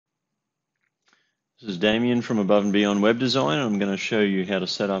This is Damien from Above and Beyond Web Design. I'm going to show you how to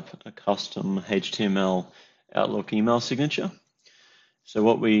set up a custom HTML Outlook email signature. So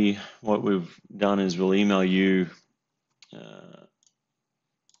what we've done is we'll email you a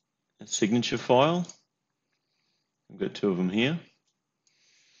signature file. I've got two of them here.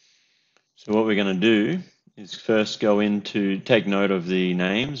 So what we're going to do is first go into, take note of the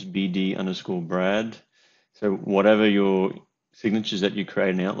names, BD_Brad. So whatever your signatures that you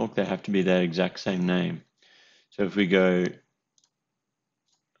create in Outlook, they have to be that exact same name. So if we go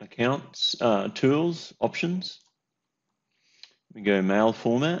Accounts, Tools, Options, we go Mail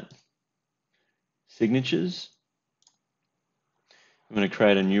Format, Signatures. I'm going to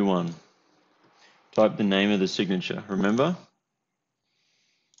create a new one. Type the name of the signature. Remember,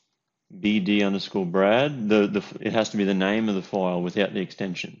 BD_Brad. It has to be the name of the file without the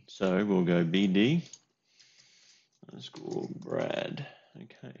extension. So we'll go BD_Brad.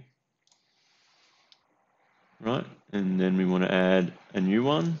 Okay. Right, and then we want to add a new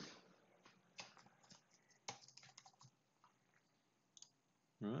one.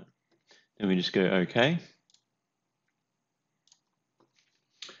 Right, then we just go OK.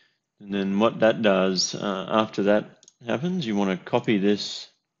 And then what that does, after that happens, you want to copy this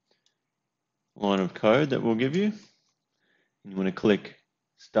line of code that we'll give you. You want to click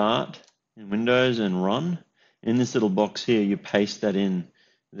Start in Windows and Run. In this little box here, you paste that in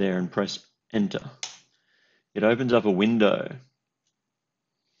there and press Enter. It opens up a window,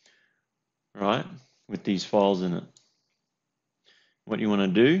 right, with these files in it. What you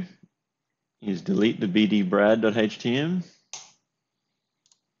want to do is delete the bdbrad.htm,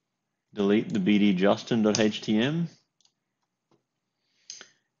 delete the bdjustin.htm,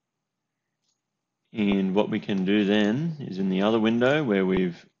 and what we can do then is in the other window where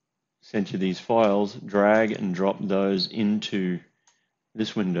we've sent you these files, drag and drop those into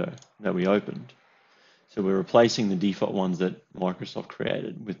this window that we opened. So we're replacing the default ones that Microsoft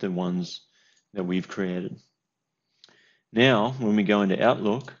created with the ones that we've created. Now, when we go into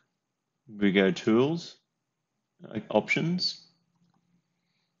Outlook, we go Tools, Options,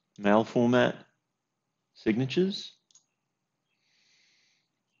 Mail Format, Signatures.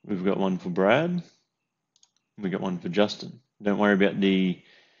 We've got one for Brad. We've got one for Justin. Don't worry about the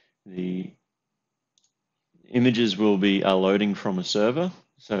images are loading from a server,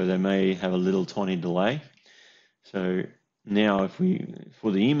 so they may have a little tiny delay. So now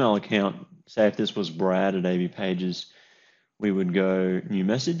for the email account, say if this was Brad at AB Pages, we would go New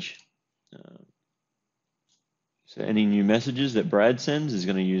Message. So any new messages that Brad sends is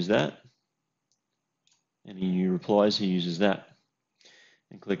going to use that. Any new replies, he uses that.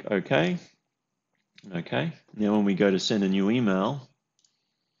 And click OK. OK. Now when we go to send a new email,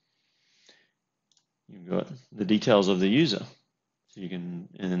 you've got the details of the user. So you can,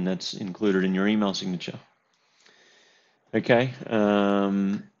 and then that's included in your email signature. Okay,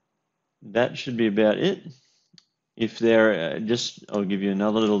 that should be about it. If there, I'll give you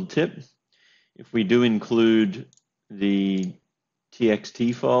another little tip. If we do include the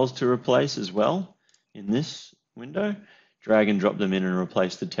TXT files to replace as well in this window, drag and drop them in and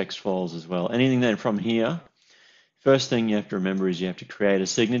replace the text files as well. Anything that from here, first thing you have to remember is you have to create a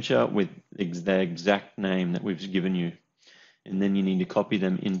signature with the exact name that we've given you. And then you need to copy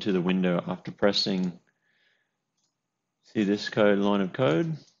them into the window after pressing, see this line of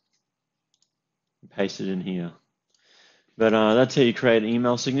code, paste it in here. But that's how you create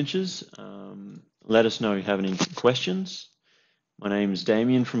email signatures. Let us know if you have any questions. My name is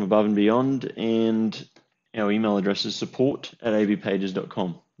Damien from Above and Beyond, and our email address is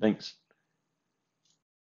support@abpages.com. Thanks.